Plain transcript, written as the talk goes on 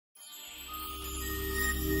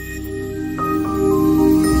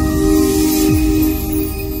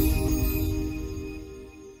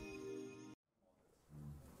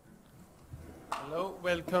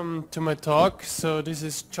welcome to my talk. So this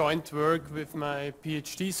is joint work with my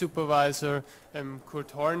PhD supervisor,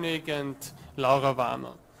 Kurt Hornig and Laura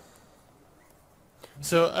Warner.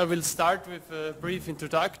 So I will start with a brief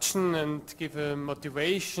introduction and give a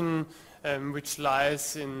motivation which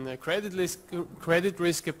lies in credit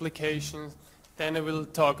risk applications. Then I will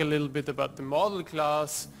talk a little bit about the model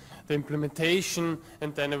class, the implementation,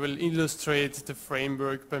 and then I will illustrate the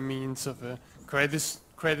framework by means of a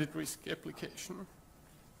credit risk application.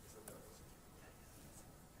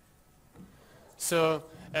 So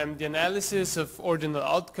the analysis of ordinal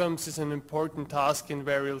outcomes is an important task in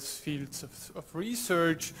various fields of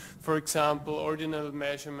research. For example, ordinal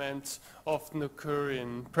measurements often occur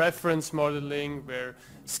in preference modeling, where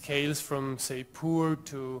scales from, say, poor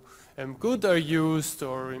to good are used,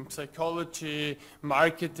 or in psychology,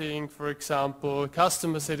 marketing, for example,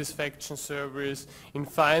 customer satisfaction surveys, in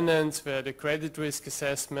finance, where the credit risk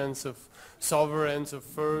assessments of sovereigns or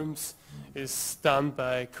firms is done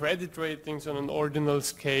by credit ratings on an ordinal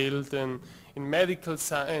scale. Then in medical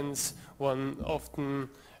science, one often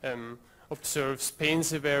observes pain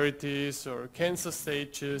severities or cancer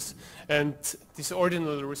stages, and these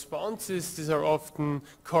ordinal responses, these are often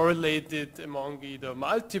correlated among either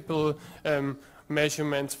multiple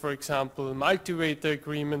measurements, for example, multi-rater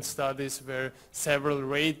agreement studies where several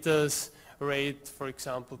raters rate, for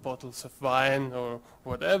example, bottles of wine or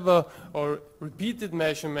whatever, or repeated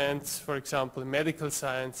measurements, for example, in medical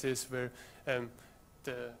sciences where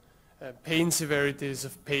the pain severities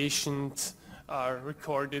of patients are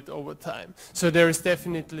recorded over time. So there is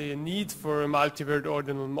definitely a need for a multivariate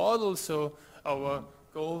ordinal model. So our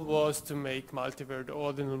goal was to make multivariate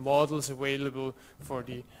ordinal models available for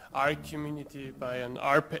the R community by an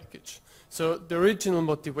R package. So the original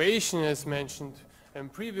motivation, as mentioned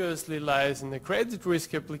previously, lies in the credit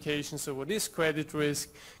risk application. So what is credit risk?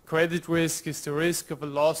 Credit risk is the risk of a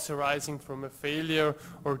loss arising from a failure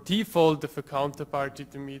or default of a counterparty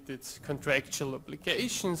to meet its contractual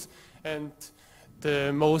obligations. And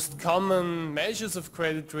the most common measures of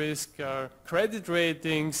credit risk are credit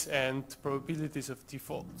ratings and probabilities of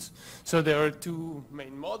defaults. So there are two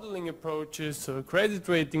main modeling approaches. So credit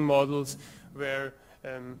rating models, where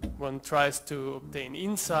one tries to obtain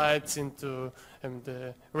insights into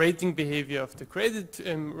the rating behavior of the credit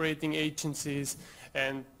rating agencies.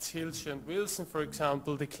 And Hilscher and Wilson, for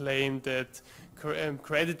example, they claim that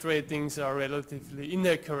credit ratings are relatively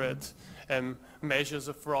inaccurate measures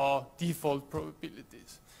of raw default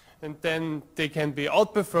probabilities. And then they can be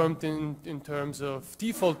outperformed in terms of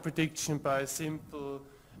default prediction by a simple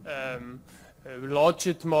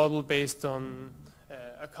logit model based on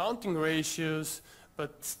accounting ratios.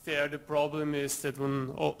 But there the problem is that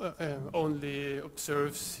one only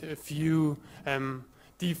observes a few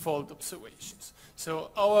default observations. So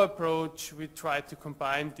our approach, we try to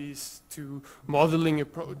combine these two modeling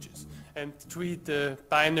approaches and treat the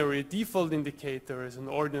binary default indicator as an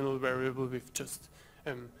ordinal variable with just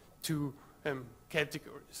two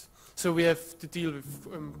categories. So we have to deal with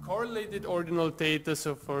correlated ordinal data.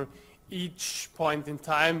 So for each point in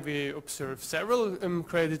time, we observe several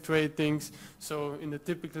credit ratings. So in a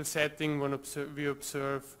typical setting, we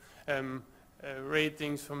observe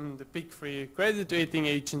ratings from the big three credit rating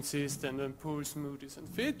agencies, then Moody's, Moody's, and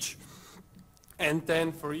Fitch. And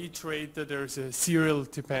then for each rater, there's a serial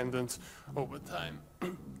dependence over time.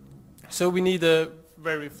 So we need a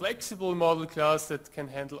very flexible model class that can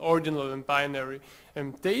handle ordinal and binary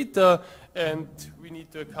data, and we need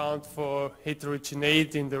to account for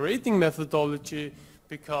heterogeneity in the rating methodology,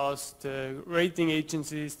 because the rating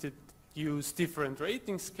agencies that use different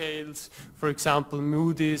rating scales. For example,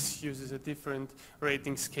 Moody's uses a different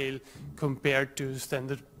rating scale compared to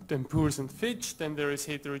Standard & Poor's and Fitch. Then there is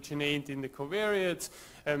heterogeneity in the covariates.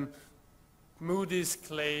 Moody's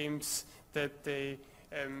claims that they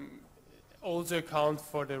also account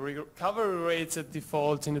for the recovery rates at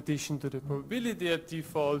default in addition to the probability at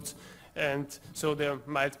default. And so there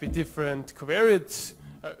might be different covariates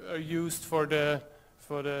are used for the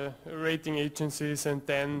rating agencies, and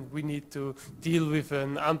then we need to deal with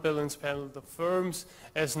an unbalanced panel of firms,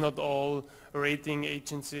 as not all rating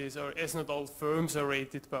agencies or as not all firms are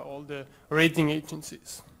rated by all the rating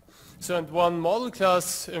agencies. So, and one model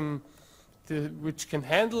class which can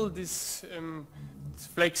handle this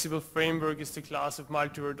flexible framework is the class of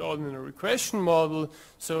multivariate ordinal regression model.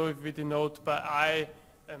 So if we denote by I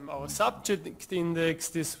our subject index,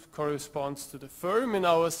 this corresponds to the firm in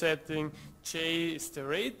our setting. J is the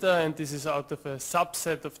rater, and this is out of a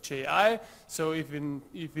subset of Ji. So if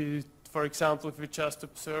we, for example, if we just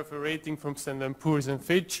observe a rating from Standard & Poor's and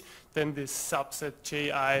Fitch, then this subset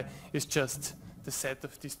Ji is just the set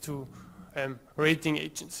of these two rating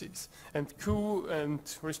agencies. And Q and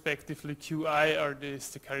respectively Qi are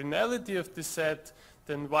the cardinality of the set.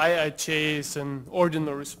 Then Yij is an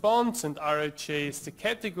ordinal response, and Rij is the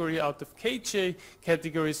category out of Kj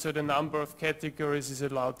categories, so the number of categories is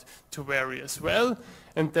allowed to vary as well.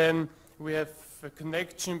 And then we have a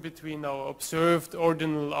connection between our observed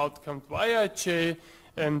ordinal outcome Yij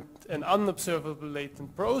and an unobservable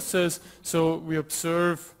latent process. So we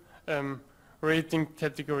observe rating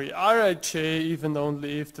category Rij even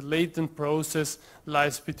only if the latent process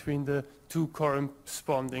lies between the two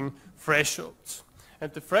corresponding thresholds.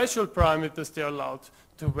 And the threshold parameters, they are allowed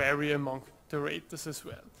to vary among the raters as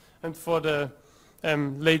well. And for the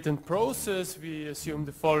latent process, we assume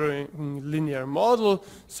the following linear model.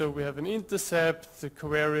 So we have an intercept, the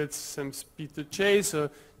covariates times beta j, so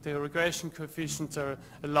the regression coefficients are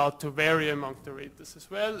allowed to vary among the raters as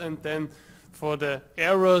well. And then for the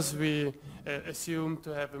errors, we assume to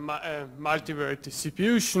have a multivariate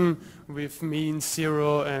distribution with mean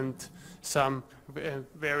 0 and some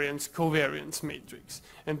variance covariance matrix.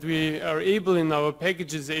 And we are able in our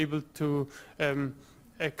packages to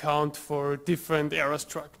account for different error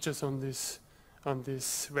structures on this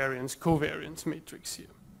variance covariance matrix here.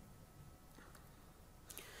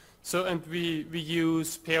 So, and we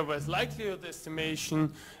use pairwise likelihood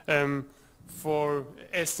estimation for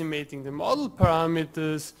estimating the model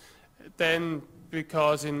parameters. Then,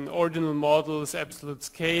 because in ordinal models absolute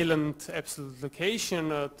scale and absolute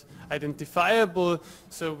location are not identifiable,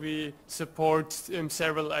 so we support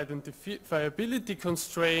several identifiability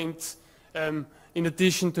constraints. In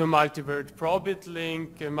addition to a multivariate probit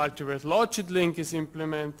link, a multivariate logit link is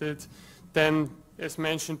implemented. Then, as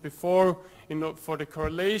mentioned before, for the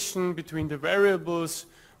correlation between the variables,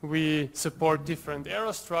 we support different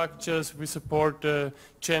error structures. We support the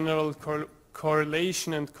general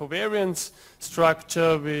correlation and covariance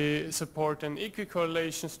structure. We support an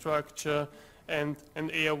equicorrelation structure and an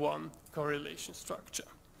AR1 correlation structure.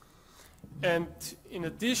 And in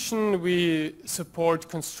addition, we support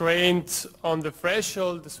constraints on the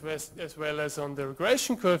threshold as well as on the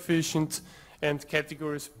regression coefficients, and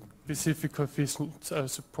category-specific coefficients are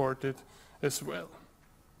supported as well.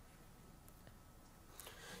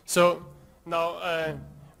 So now I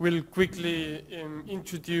will quickly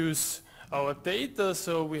introduce our data.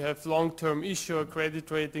 So we have long-term issuer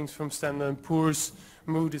credit ratings from Standard & Poor's,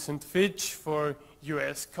 Moody's and Fitch for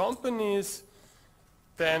US companies.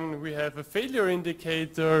 Then we have a failure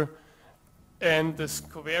indicator, and as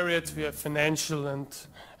covariates we have financial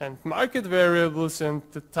and market variables, and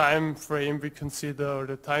the time frame we consider, or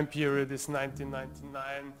the time period, is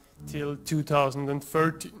 1999 till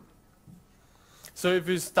 2013. So if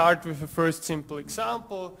we start with a first simple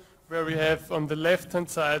example, where we have on the left-hand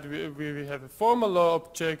side we have a formula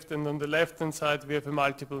object, and on the left-hand side we have a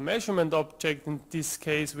multiple measurement object. In this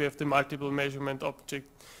case we have the multiple measurement object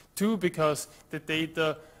 2 because the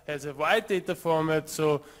data has a wide data format,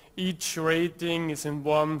 so each rating is in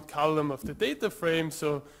one column of the data frame.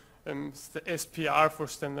 So the SPR for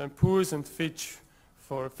Standard & Poor's and Fitch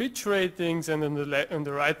for Fitch ratings, and on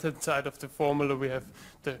the right-hand side of the formula we have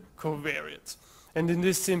the covariates. And in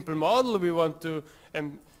this simple model we want to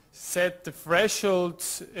set the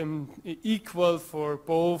thresholds equal for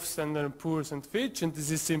both Standard & Poor's and Fitch, and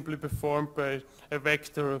this is simply performed by a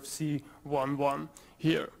vector of C11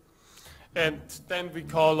 here. And then we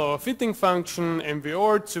call our fitting function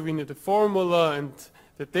mvord, so we need a formula and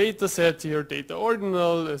the data set here, data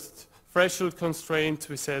ordinal. As threshold constraints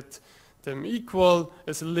we set them equal.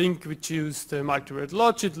 As a link we choose the multivariate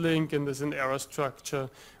logit link, and as an error structure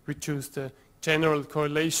we choose the general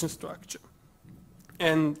correlation structure.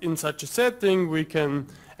 And in such a setting we can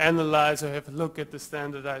analyze or have a look at the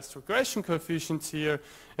standardized regression coefficients here,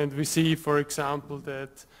 and we see, for example,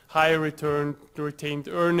 that high return retained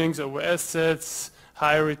earnings over assets,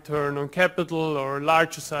 high return on capital, or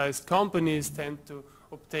larger sized companies tend to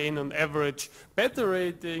obtain on average better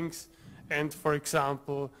ratings, and for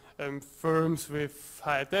example firms with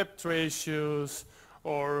high debt ratios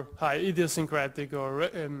or high idiosyncratic or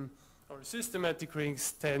systematic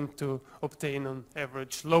ratings tend to obtain on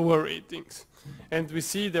average lower ratings. And we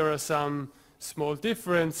see there are some small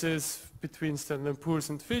differences between Standard &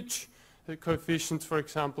 Poor's and Fitch, the coefficients, for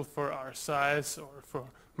example, for R size or for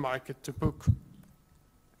market to book.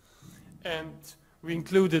 And we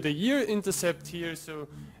included a year intercept here, so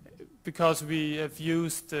because we have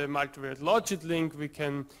used the multivariate logit link, we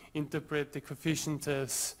can interpret the coefficients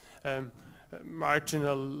as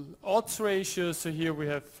marginal odds ratios. So here we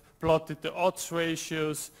have plotted the odds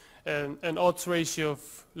ratios, and an odds ratio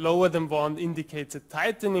of lower than 1 indicates a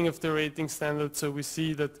tightening of the rating standard. So we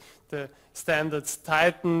see that the standards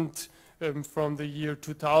tightened from the year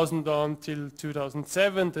 2000 on till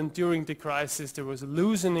 2007, and during the crisis there was a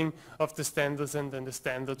loosening of the standards, and then the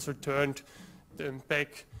standards returned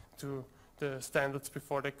back to the standards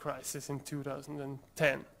before the crisis in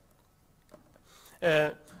 2010.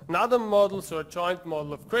 Another model, so a joint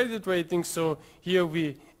model of credit ratings. So here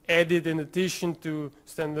we added, in addition to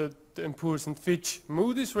Standard & Poor's and Fitch,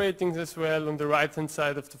 Moody's ratings as well. On the right hand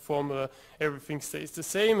side of the formula everything stays the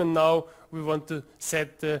same, and now we want to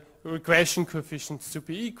set the regression coefficients to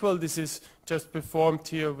be equal. This is just performed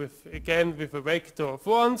here with a vector of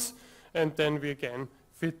ones, and then we again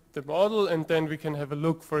fit the model, and then we can have a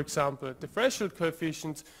look, for example, at the threshold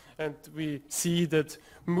coefficients, and we see that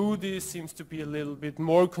Moody's seems to be a little bit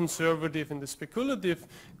more conservative in the speculative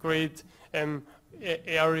grade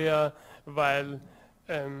area, while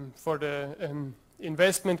for the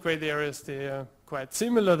investment grade areas they are quite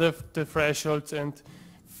similar, the thresholds, and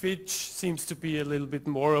Fitch seems to be a little bit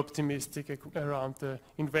more optimistic around the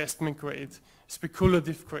investment grade,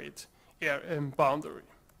 speculative grade boundary.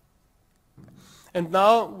 And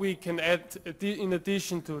now we can add, in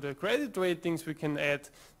addition to the credit ratings, we can add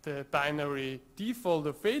the binary default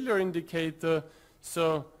or failure indicator.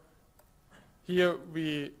 So here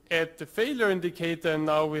we add the failure indicator, and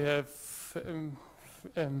now we have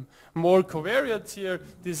more covariates here.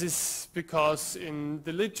 This is because in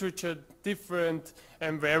the literature different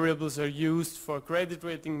variables are used for credit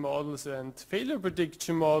rating models and failure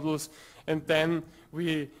prediction models, and then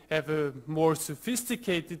we have a more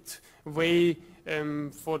sophisticated way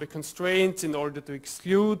for the constraints in order to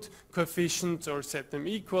exclude coefficients or set them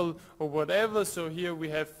equal or whatever. So here we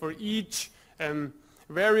have, for each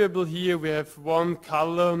variable here, we have one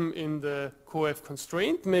column in the coef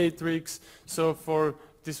constraint matrix. So for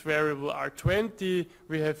this variable R20,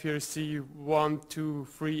 we have here C1, 2,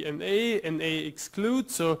 3, and A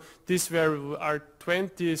excludes. So this variable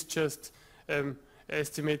R20 is just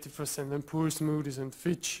estimated for Standard & Poor's, Moody's, and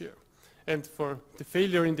Fitch here. And for the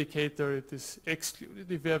failure indicator, it is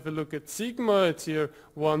excluded. If you have a look at sigma, it's here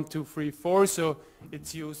 1, 2, 3, 4, so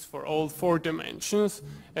it's used for all 4 dimensions.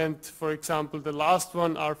 And for example, the last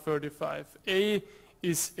one, R35A,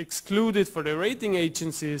 is excluded for the rating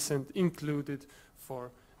agencies and included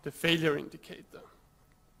for the failure indicator.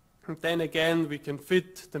 And then again, we can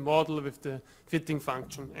fit the model with the fitting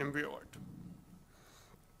function mvord.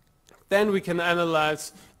 Then we can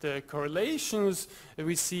analyze the correlations.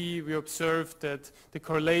 We observe that the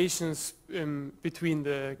correlations between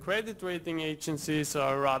the credit rating agencies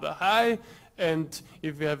are rather high, and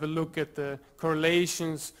if we have a look at the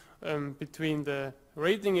correlations between the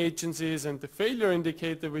rating agencies and the failure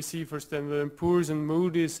indicator, we see for Standard & Poor's and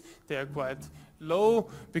Moody's they are quite low,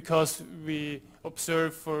 because we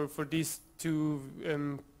observe for these two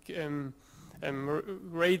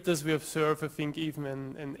raters, we observe, I think, even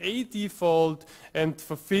an A default, and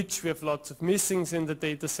for Fitch we have lots of missings in the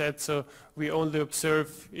data set, so we only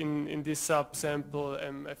observe in this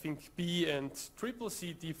subsample I think B and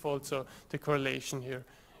CCC default, so the correlation here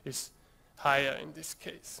is higher in this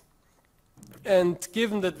case. And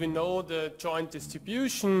given that we know the joint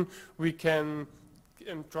distribution, we can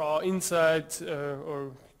draw insights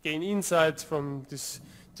or gain insights from this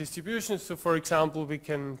distribution. So for example, we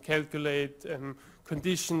can calculate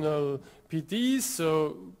conditional PDs,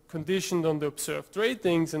 so conditioned on the observed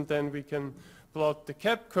ratings, and then we can plot the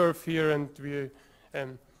cap curve here, and we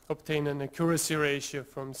obtain an accuracy ratio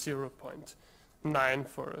from 0.9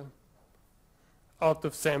 for an out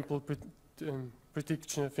of sample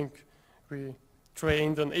prediction. I think we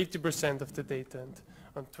trained on 80% of the data and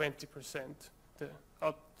on 20%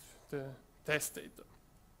 the test data.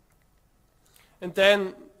 And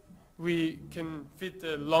then we can fit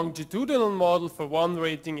a longitudinal model for one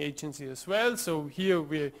rating agency as well. So here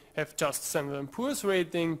we have just Standard & Poor's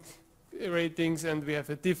ratings, and we have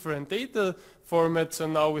a different data format. So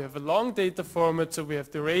now we have a long data format. So we have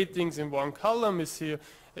the ratings in one column is here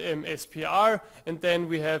SPR, and then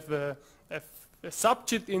we have a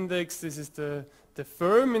subject index. This is the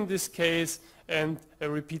firm in this case, and a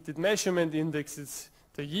repeated measurement index is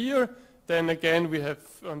the year. Then again, we have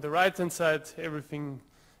on the right hand side everything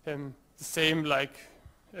the same like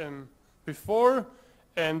before,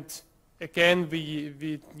 and again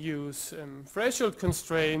we use threshold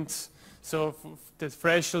constraints, so the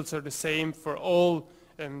thresholds are the same for all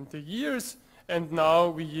the years, and now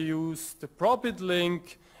we use the probit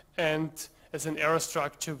link, and as an error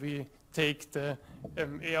structure we take the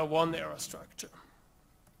AR1 error structure.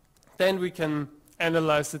 Then we can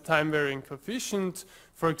analyze the time varying coefficient.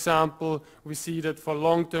 For example, we see that for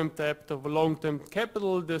long-term debt over long-term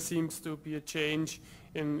capital there seems to be a change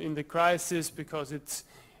in the crisis, because it's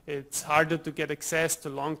it's harder to get access to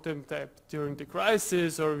long-term debt during the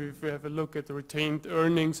crisis, or if we have a look at the retained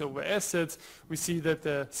earnings over assets, we see that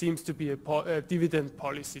there seems to be a dividend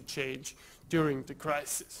policy change during the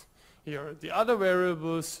crisis. Here are the other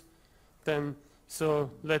variables. Then, so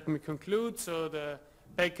let me conclude. So the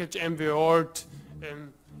package mvord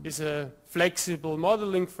is a flexible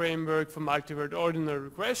modeling framework for multivariate ordinal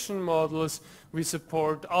regression models. We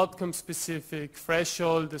support outcome-specific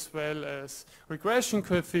threshold as well as regression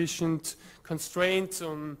coefficient. Constraints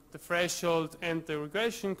on the threshold and the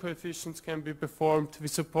regression coefficients can be performed. We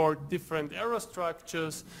support different error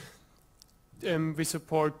structures. We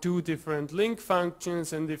support 2 different link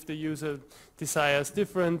functions, and if the user desires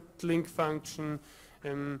different link function,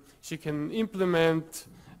 she can implement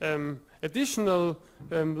additional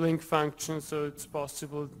link functions, so it's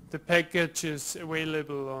possible. The package is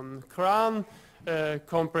available on CRAN,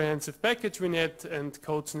 comprehensive package vignette, and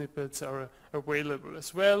code snippets are available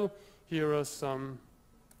as well. Here are some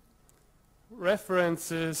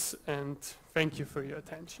references, and thank you for your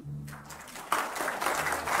attention.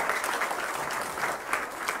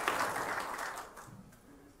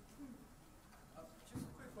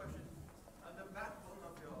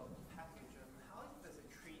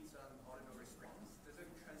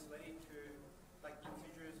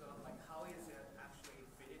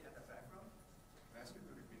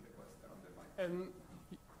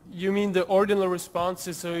 You mean the ordinal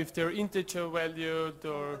responses, so if they're integer valued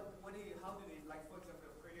or... How do they, like for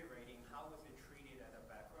example, credit rating, how was it treated as a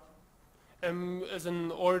background? As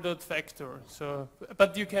an ordered factor. So,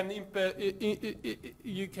 but you can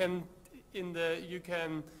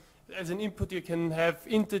as an input you can have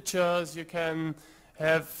integers, you can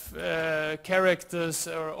have characters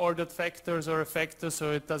or ordered factors or a factor,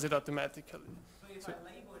 so it does it automatically. So if I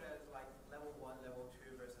label it as like level 1, level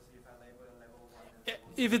 2 versus if I label it level 1 and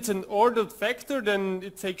level 2. If it's an ordered factor, then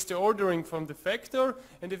it takes the ordering from the factor,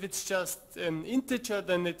 and if it's just an integer,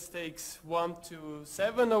 then it takes 1 to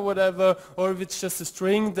 7 or whatever, or if it's just a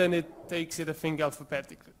string, then it takes it, I think,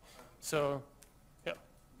 alphabetically. So, yeah.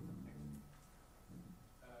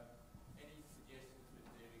 Any suggestions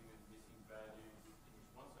for dealing with missing values in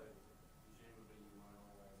response? So presumably you won't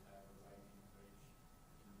always have a rating for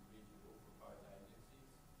each individual proposed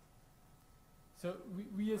agencies. So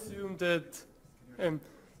we assume that.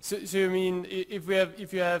 So you mean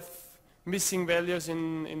if you have missing values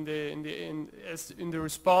in the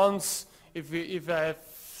response, if I have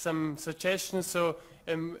some suggestions, so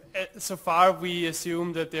so far we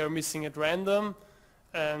assume that they are missing at random,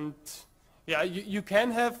 and yeah, you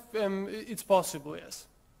can have it's possible, yes,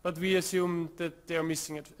 but we assume that they are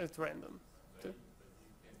missing at random.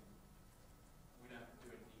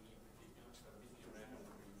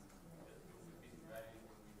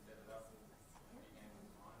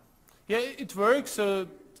 Yeah, it works, so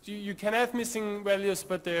you can have missing values,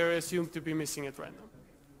 but they are assumed to be missing at random.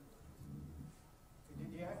 Do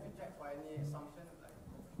you have to check for any assumptions, like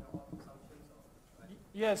assumptions? Or like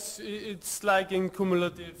Yes, it's like in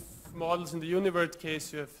cumulative models. In the univariate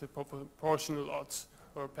case, you have the proportional odds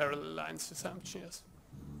or parallel lines assumption, yes.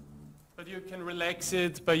 But you can relax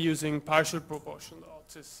it by using partial proportional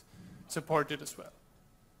odds, is supported as well.